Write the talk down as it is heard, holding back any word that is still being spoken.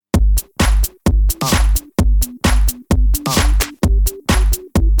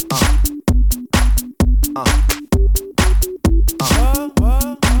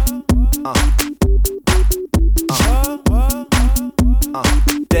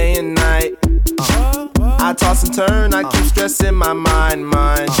I toss and turn, I keep stressing my mind.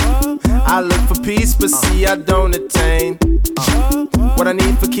 I look for peace, but see I don't attain. What I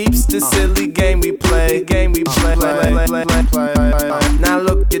need for keeps this silly game we play. Now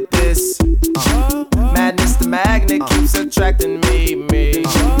look at this. Madness, the magnet keeps attracting me.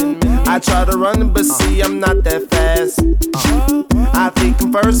 I try to run, but see I'm not that fast. I think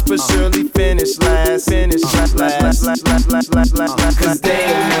I'm first, but surely finish last. Cause day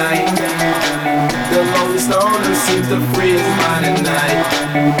and night, the lonely stoner seems to free his mind at night.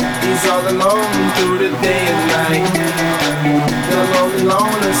 He's all alone through the day and night. The lonely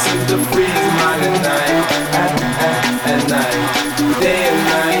loner seems to free his mind at night. At night, day and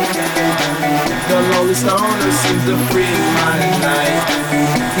night. The lonely stoner seems to free his mind at night.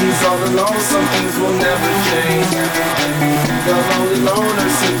 He's all alone, some things will never change. The lonely loner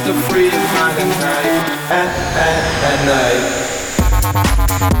seems to free his mind at night. At night.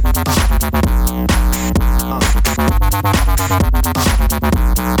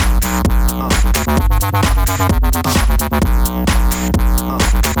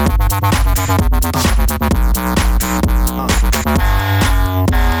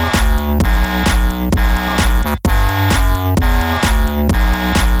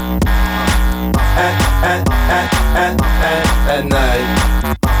 At night. At night.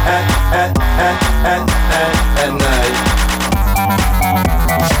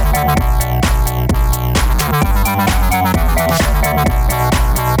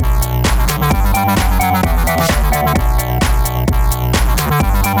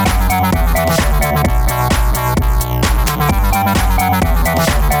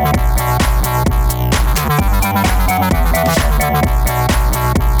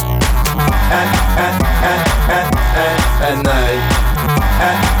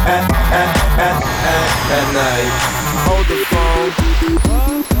 At night. Hold the phone.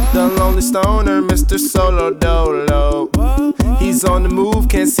 The lonely stoner, Mr. Solo Dolo. He's on the move,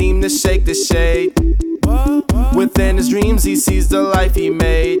 can't seem to shake the shade. Within his dreams, he sees the life he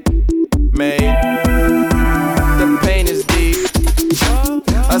made. The pain is deep.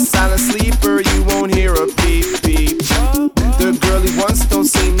 A silent sleeper, you won't hear a beep. The girl he wants don't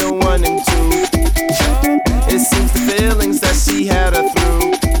seem to want him to. It seems the feelings that she had her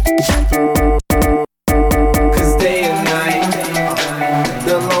through. Cause day and night,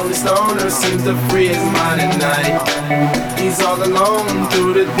 the lonely stoner seems to free his mind at night. He's all alone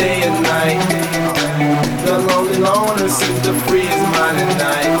through the day and night. The lonely loner seems to free his mind at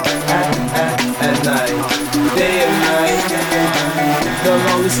night. At night, day and night. The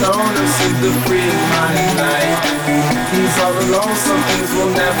lonely stoner seems to free his mind at night. He's all alone, some things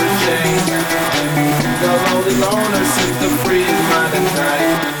will never change. The lonely loner seems to free his mind at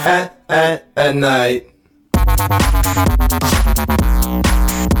night. At night.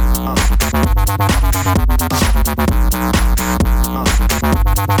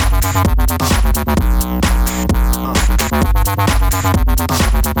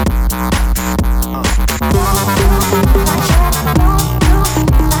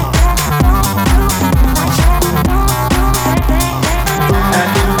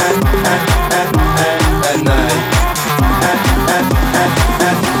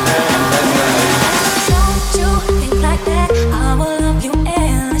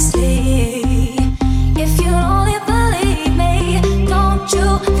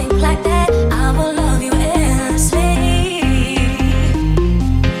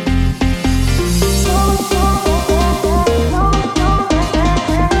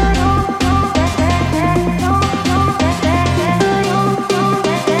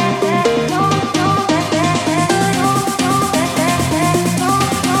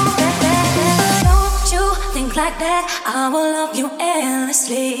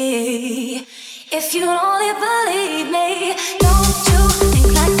 No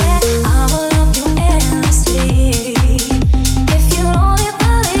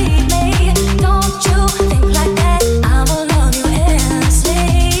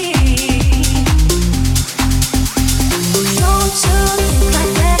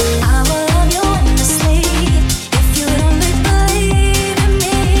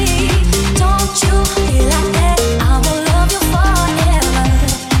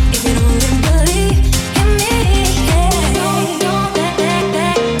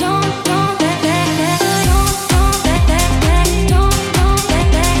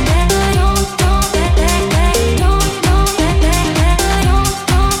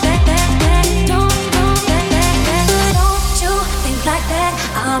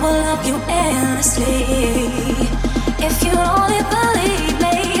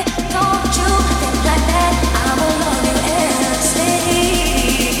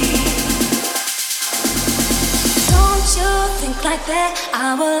like that,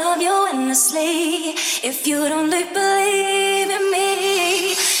 I will love you endlessly. If you don't believe in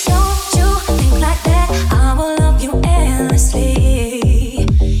me, don't you think like that, I will love you endlessly.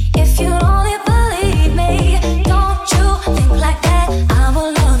 If you only believe me, don't you think like that, I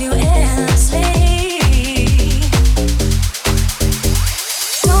will love you endlessly.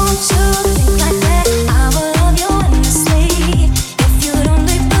 Don't you think like that, I will love you endlessly. If you don't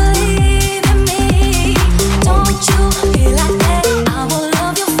believe in me, don't you feel like that, I will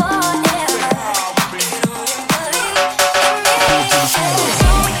love you forever. If you don't believe in me.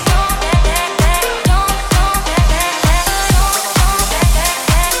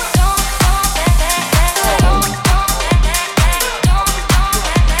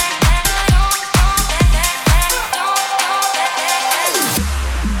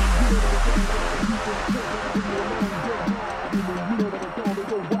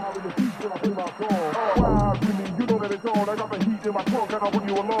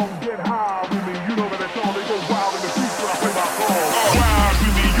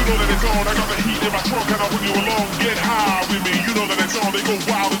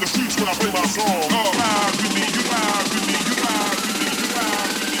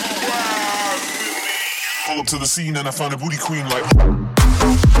 To the scene and I found a booty queen like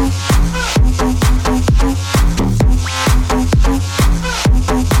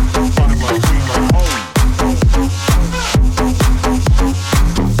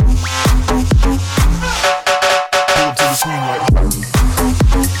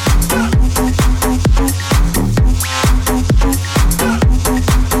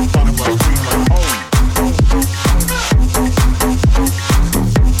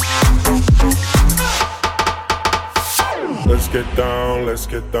let's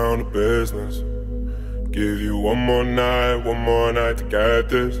get down to business. Give you one more night to get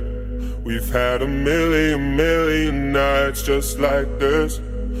this. We've had a million nights just like this.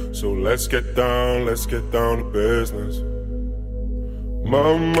 So let's get down to business.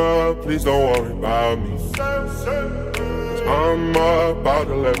 Mama, please don't worry about me, 'cause I'm about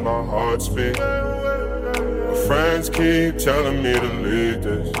to let my heart speak. My friends keep telling me to leave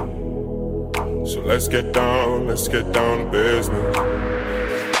this. So let's get down to business.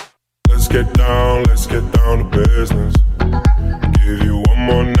 Let's get down to business. Give you one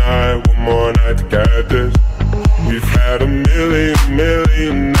more night to get this. We've had a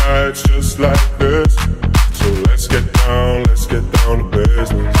million nights just like this. So let's get down to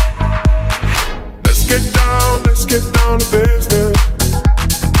business. Let's get down to business.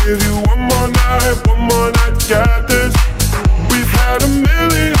 Give you one more night to get this. We've had a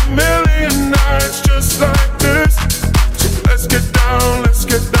million nights just like this. So let's get down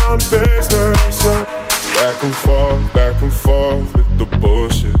to business. Back and forth with the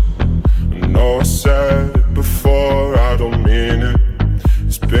bullshit. I know I said it before, I don't mean it.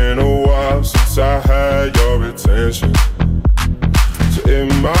 It's been a while since I had your attention, so it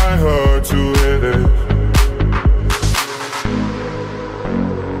might hurt to hear this.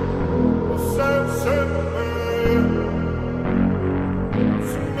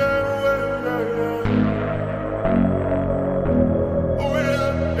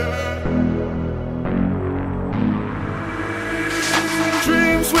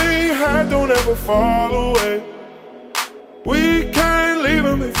 Don't ever fall away. We can't leave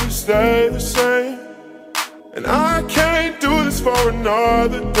them if we stay the same. And I can't do this for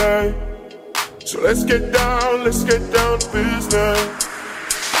another day. So let's get down to business.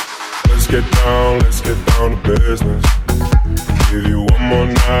 Let's get down to business. Give you one more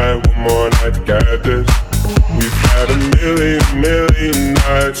night to get this. We've had a million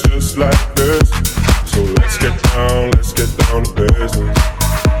nights just like this. So let's get down to business.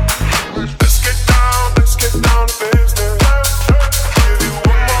 Let's get down to business. Give you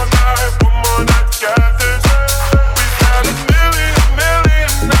one more night to get this. We've had a million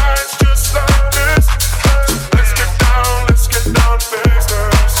nights just like this. Let's get down to business.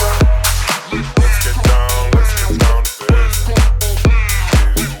 Let's get down to business.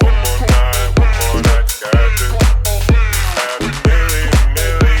 Give you one more night to get this. We've had a million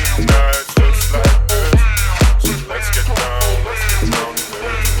nights just like this. So let's get down to business.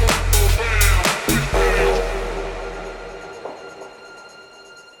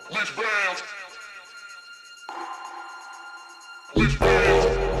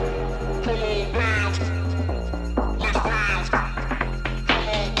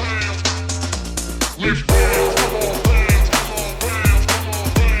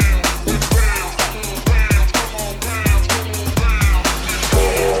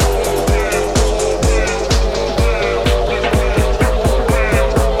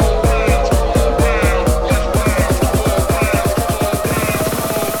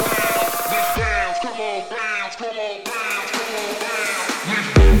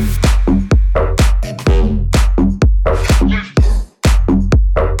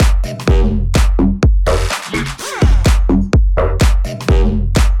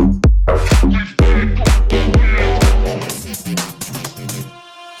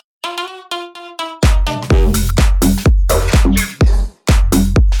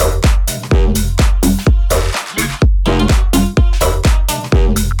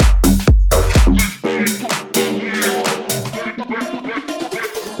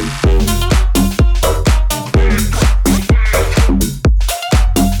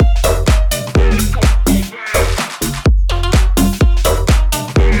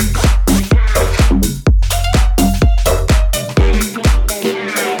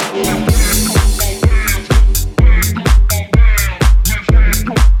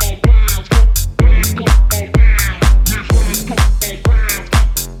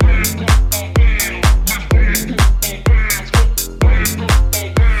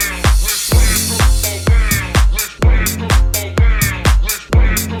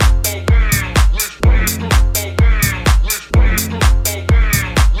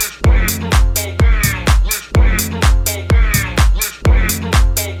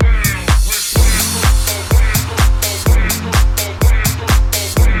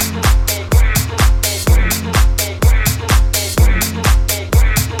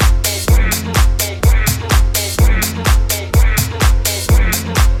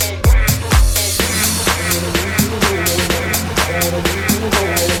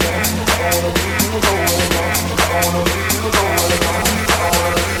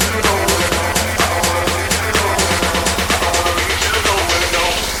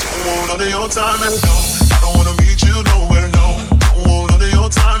 time and no. I don't wanna meet you nowhere, no. Don't want none of your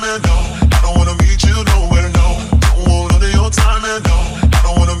time and no. I don't wanna meet you nowhere, no. Don't want none of your time and no. I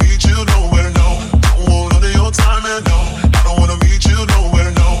don't wanna meet you nowhere, no. Don't want none of your time and no. I don't wanna meet you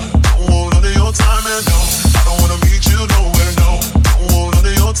nowhere, no. Don't want none of your time and no. I don't wanna meet you nowhere, no. Don't want none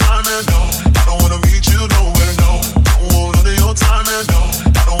of your time and no. I don't wanna meet you nowhere, no. Don't want none of your time and no.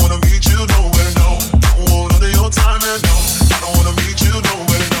 I don't wanna meet you nowhere, no. Don't want none of your time and no. I don't wanna meet you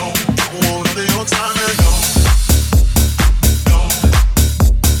nowhere, no. Don't want none of your time.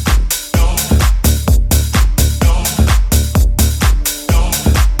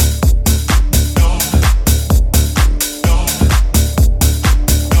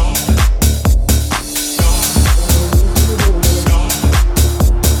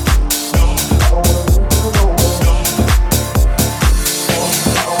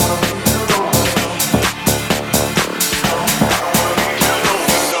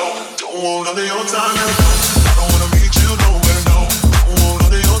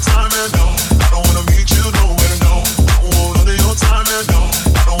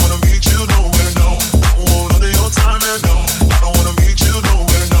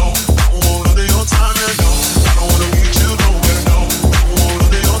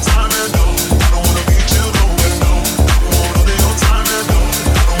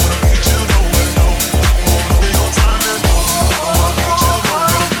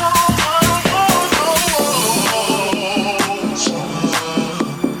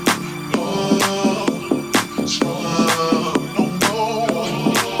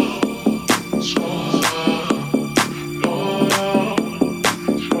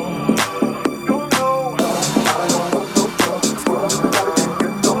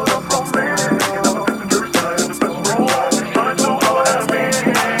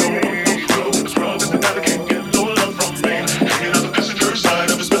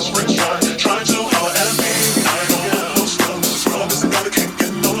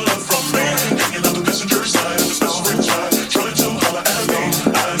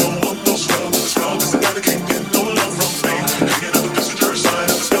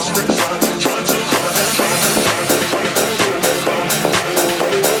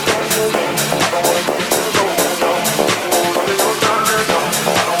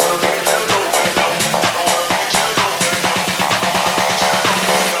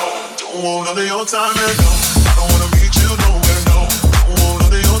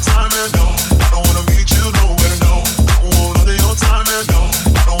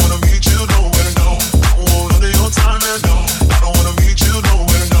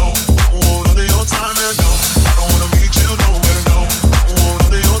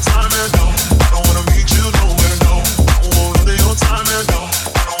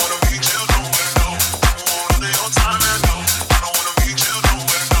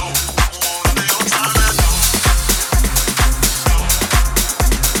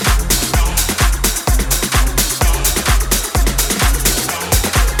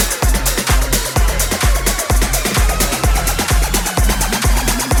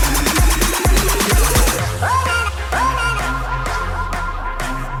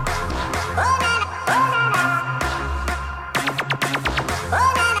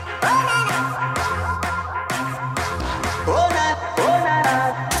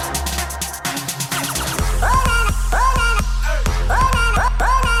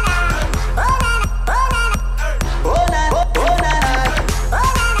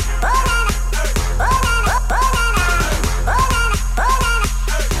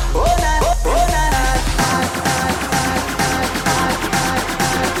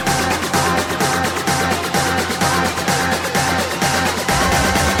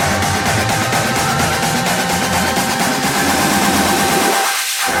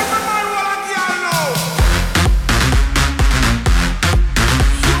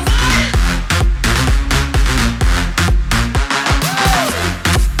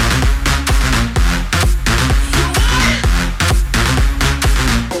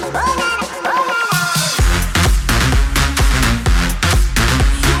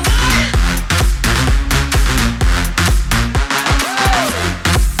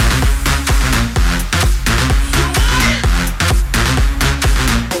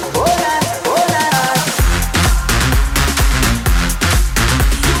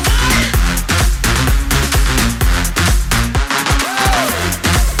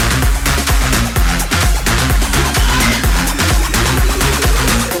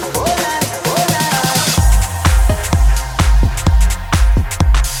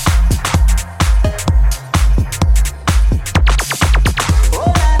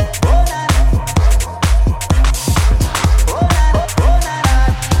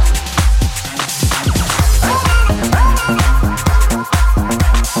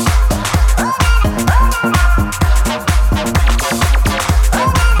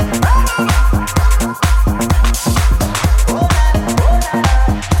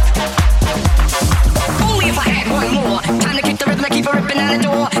 behind the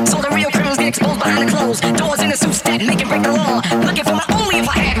door. So the real criminals get exposed behind the clothes. Doors in the suits that make and break the law. Looking for my only if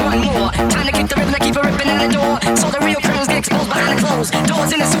I had one more. Time to kick the rhythm and keep it ripping out the door. So the real criminals get exposed behind the clothes.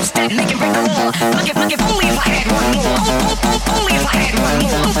 Doors in the suits that make and break the law. Looking only if I had one more. Only if I had one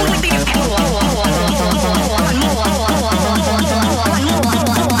more. Only if I had one more.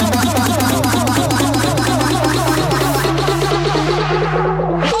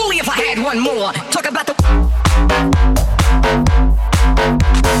 Only if I had one more. Talk about the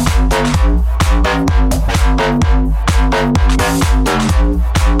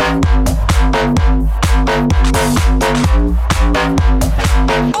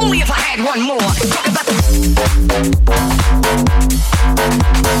only if I had one more. Talk about the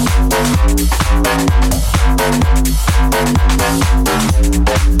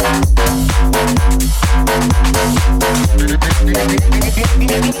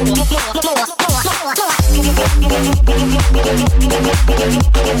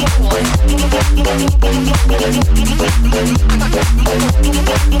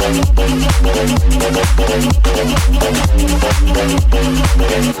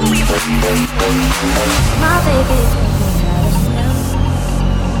My baby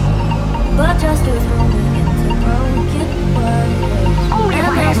but just to throw me into broken words. only if I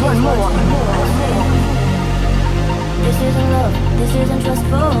had one more. This isn't love, this isn't just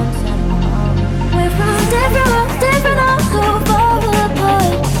for once anymore. We're from different worlds so far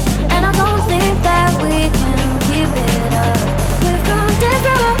apart. And I don't think that we can keep it up. We're from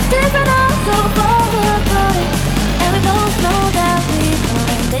different worlds so far apart. And we both know that we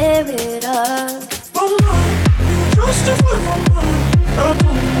can't tear it up. One more, just a one more. One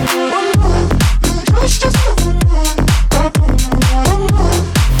more, just a one more. One more.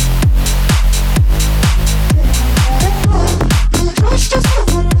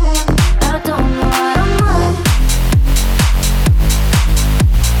 I don't know what I'm like.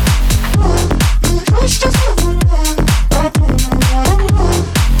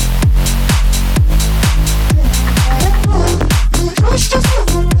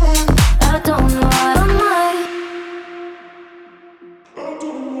 I don't know what I'm like.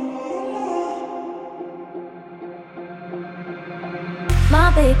 My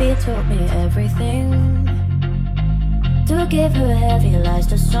baby told me everything. To give her heavy lies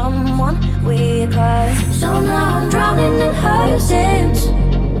to someone we cry. So now I'm drowning in her sins.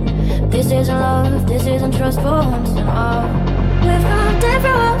 This isn't love, this isn't trust for once and all. We're from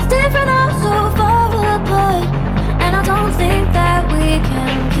different worlds so far apart. And I don't think that we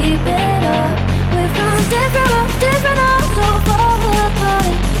can keep it up. We're from different worlds so far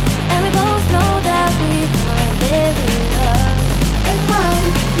apart. And we both know that we can't live it up. It's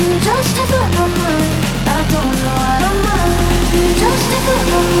mine, you just have got my mind. I don't know what I'm like. You just have got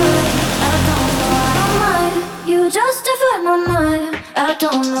my mind. I don't know what I'm like. You just have got my mind. I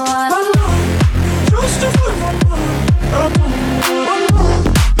don't know what I'm like. Just a one more. One more, just a one more. One more.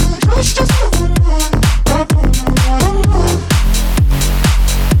 Just a one more.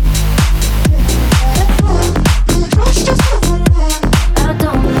 I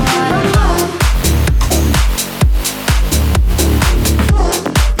don't know what I'm like. Just a one more. I don't know what I'm like.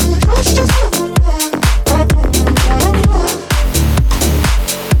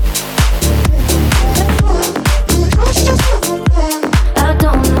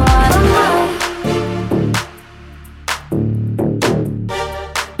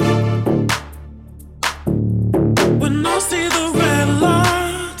 When I see the red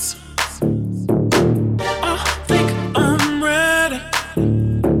lights, I think I'm ready.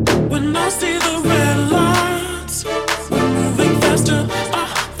 When I see the red lights, we're moving faster. I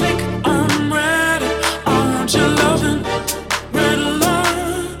think I'm ready. I want your loving. Red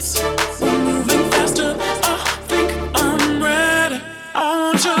lights, we're moving faster. I think I'm ready. I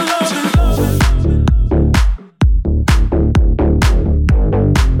want your loving.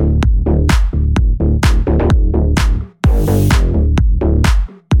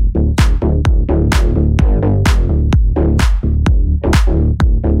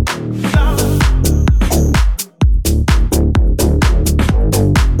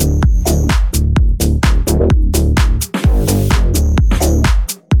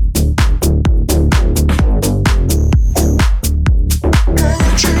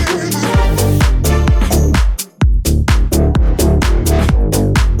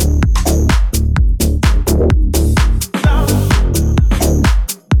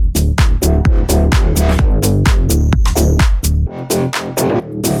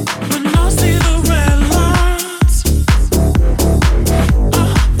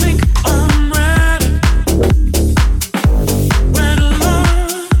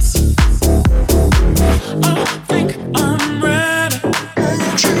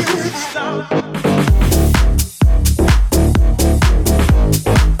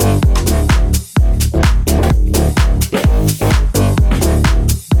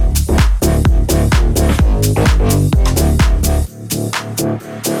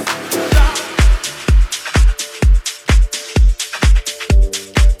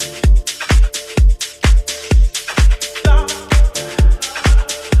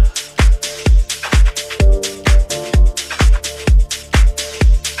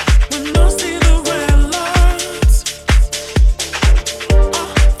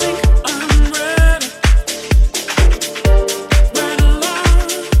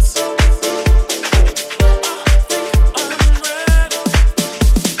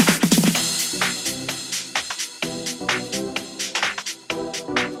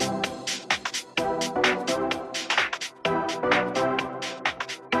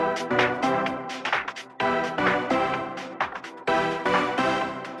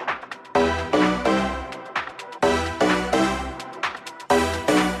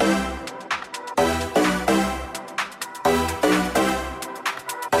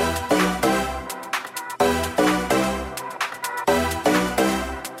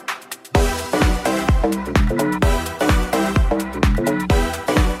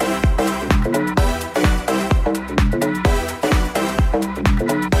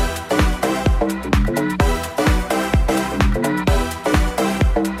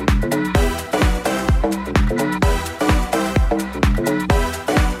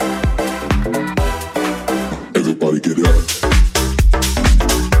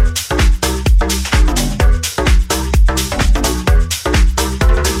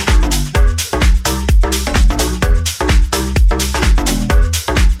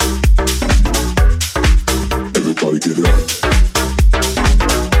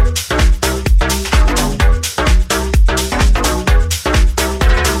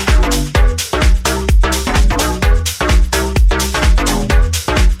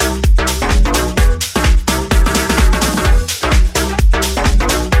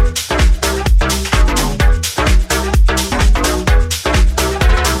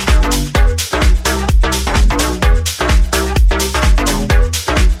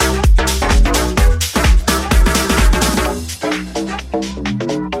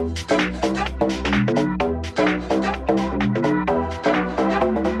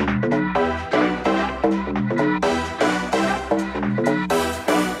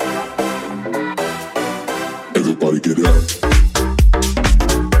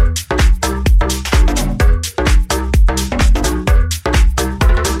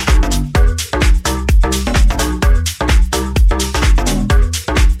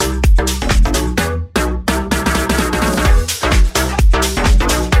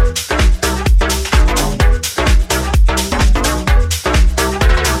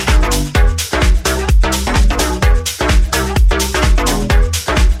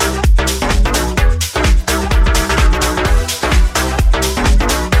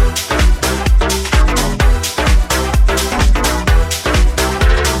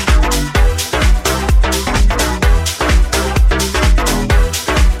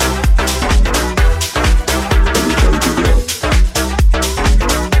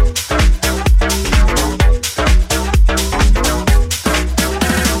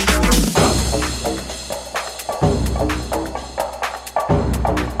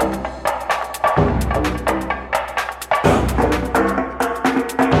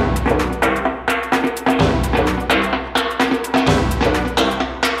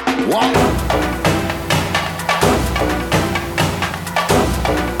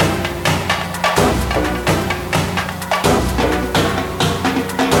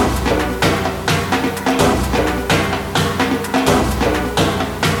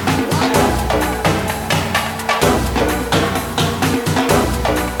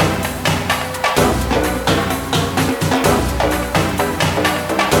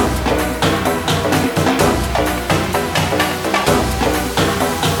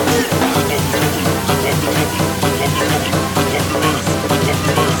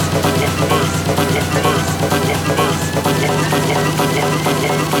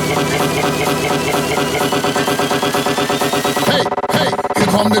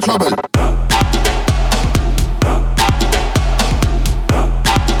 the trouble.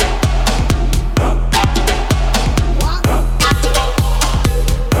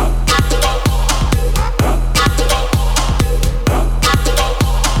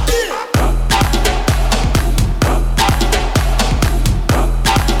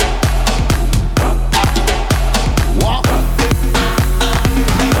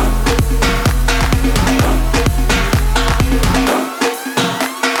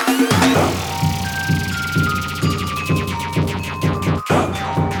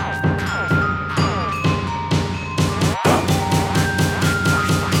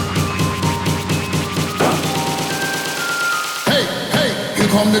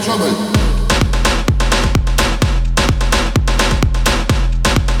 Come the trouble.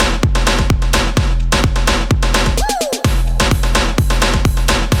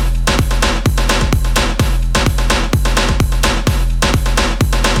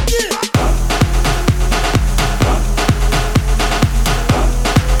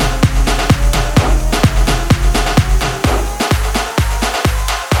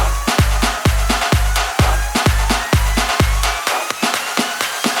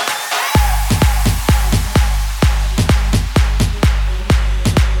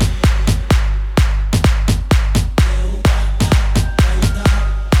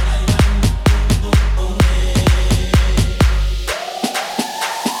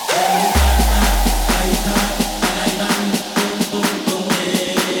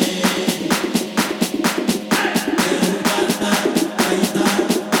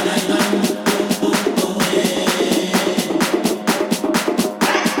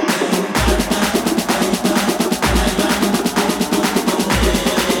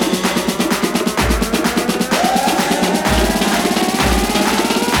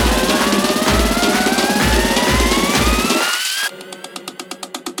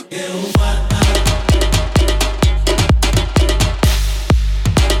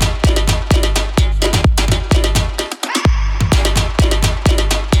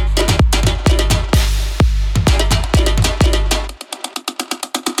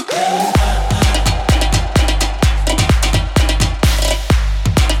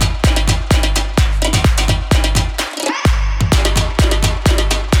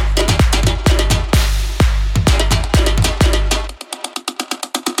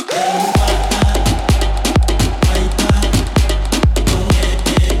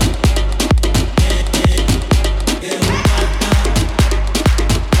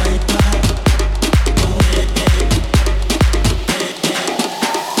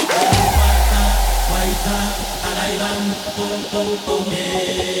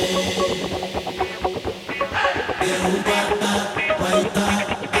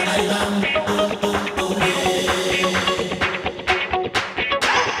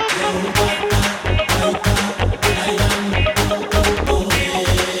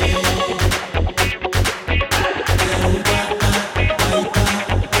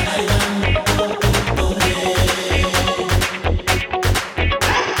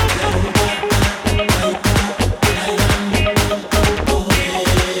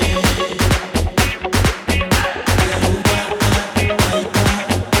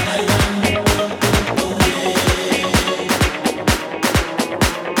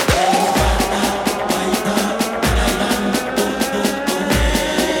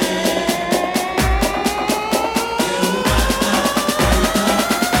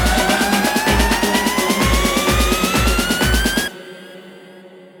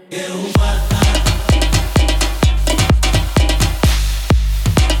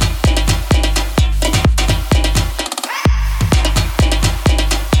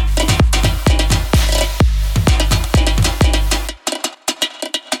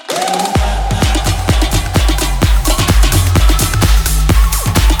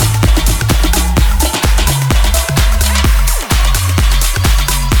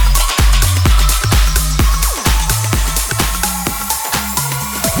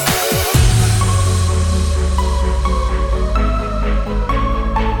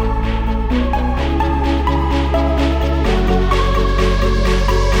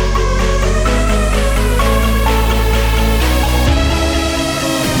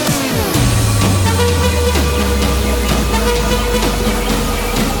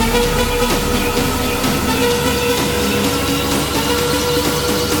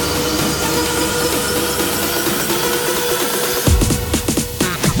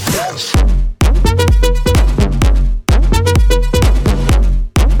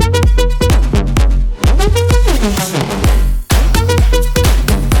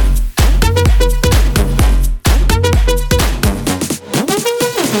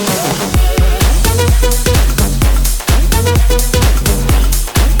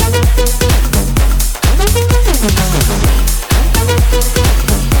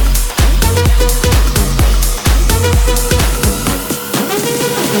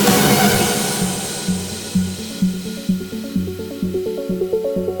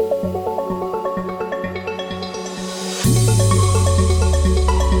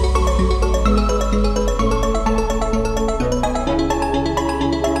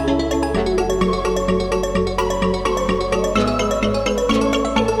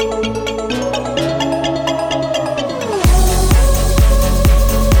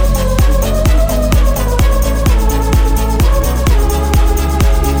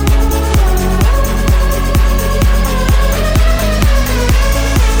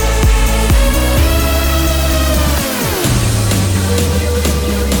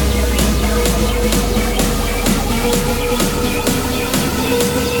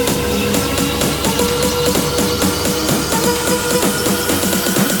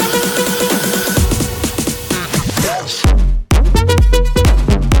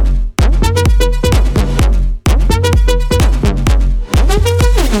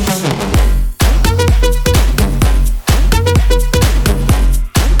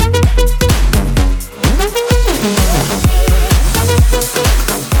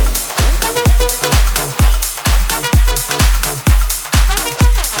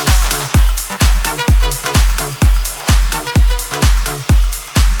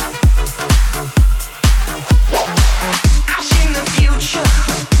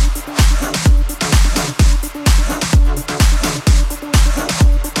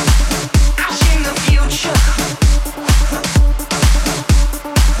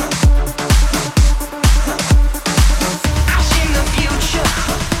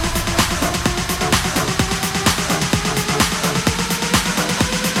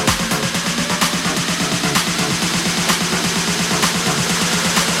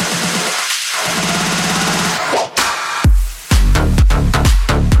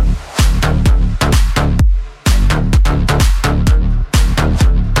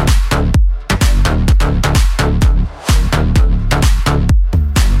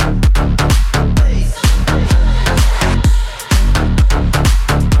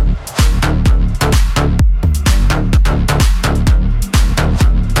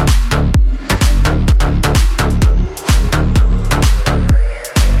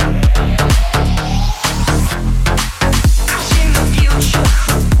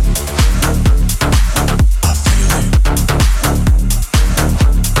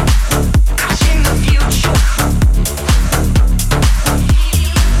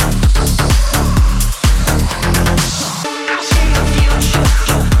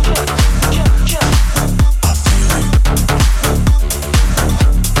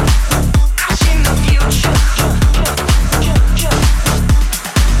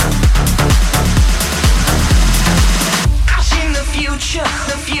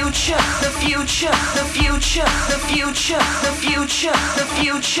 future, the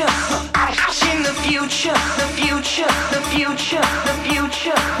future. In the future, the future, the future, the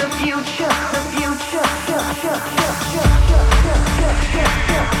future, the future, the future.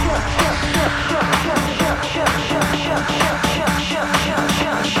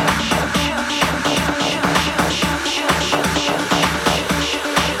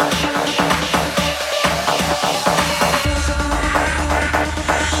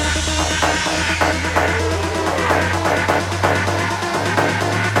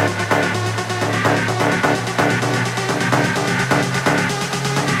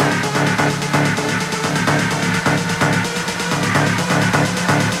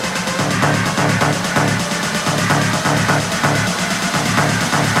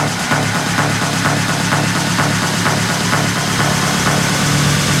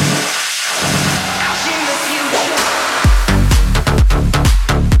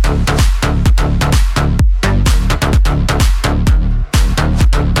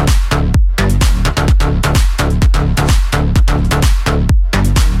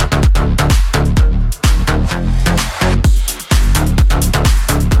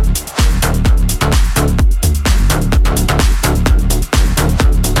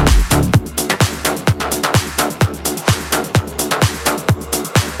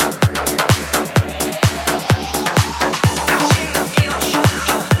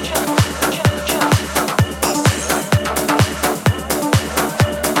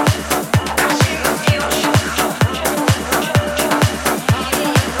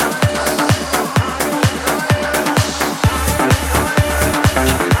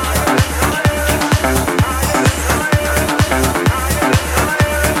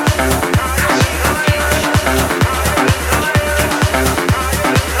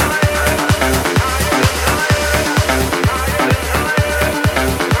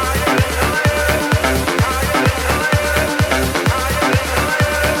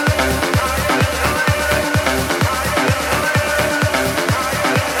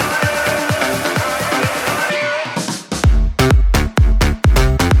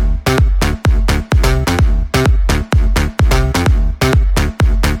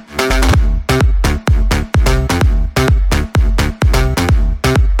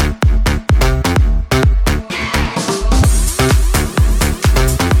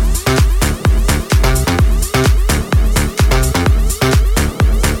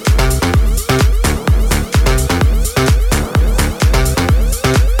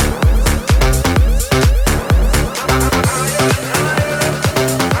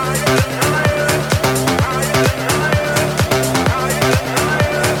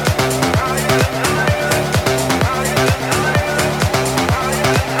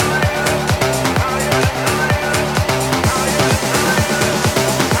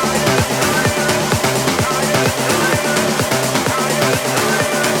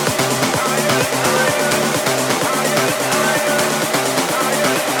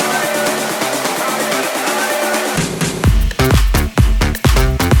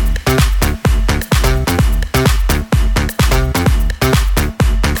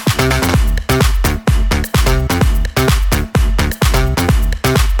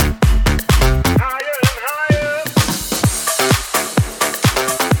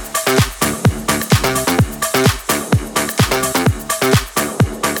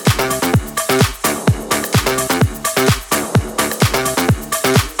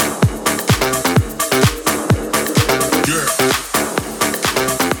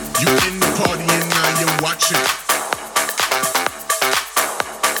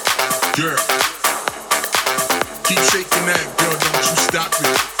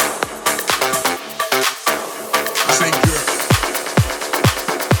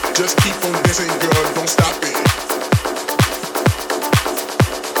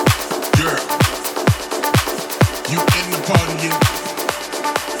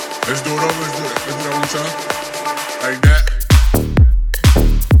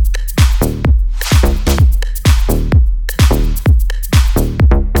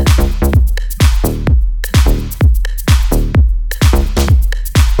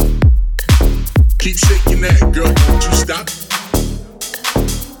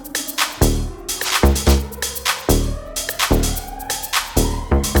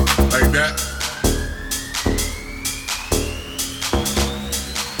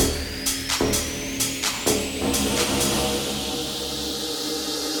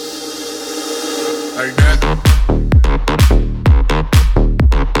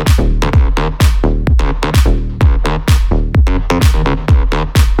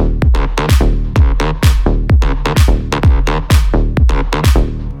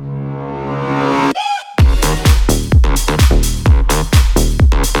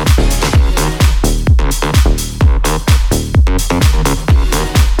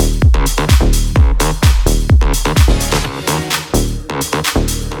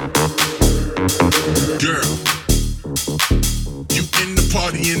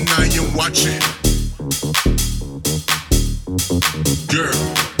 party and I am watching. Girl,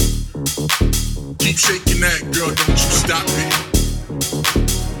 keep shaking that, girl, don't you stop it.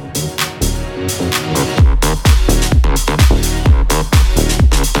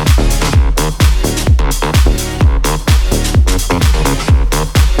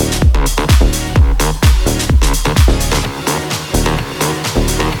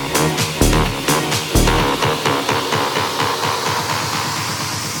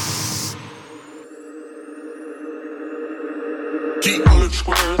 Keep colored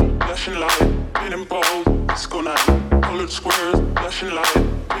squares, flashing light, green and bold, disco night. Colored squares, flashing light,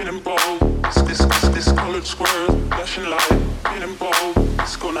 green and bold. This colored squares, flashing light, green and bold,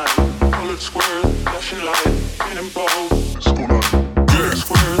 disco night. Colored squares, flashing light, green and bold, disco night. Colored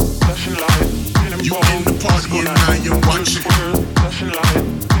squares, flashing light, green and bold. You in the party and I am watching. Colored squares, flashing light,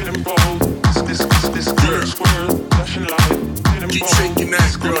 green and bold. This colored squares, flashing light, green and bold. Keep shaking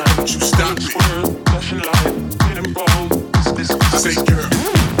that, girl, don't you stop it. Squares, flashing light, green and bold. I say, girl,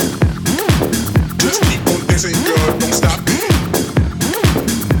 just keep on dancing, girl, don't stop it.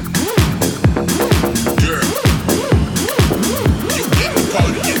 Girl, you in the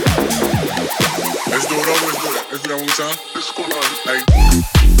party, yeah. Let's do it over, let's do that one more time. Let's go on, hey.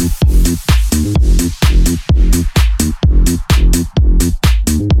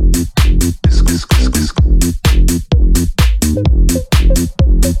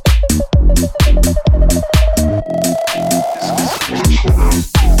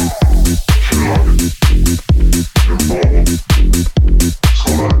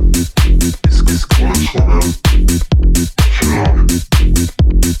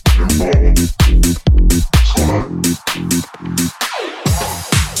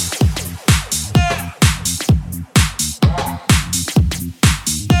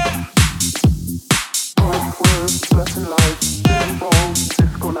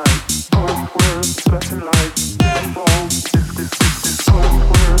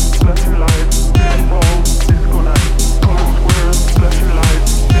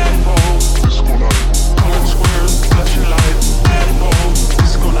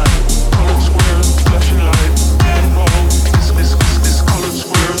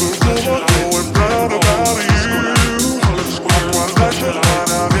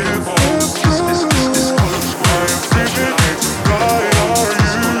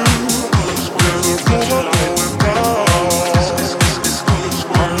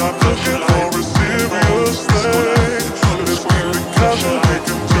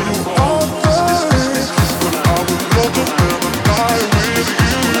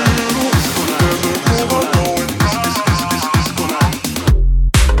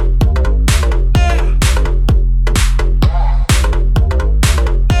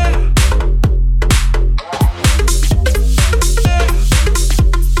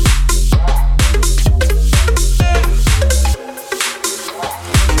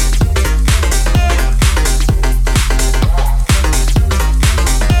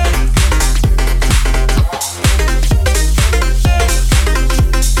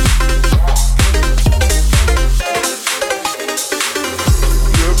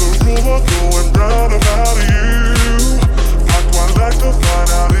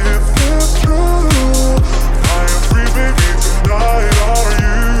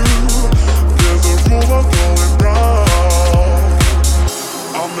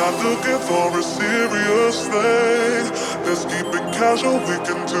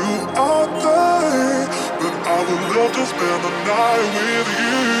 Spend the night with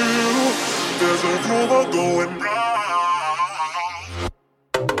you. There's a rumor going round.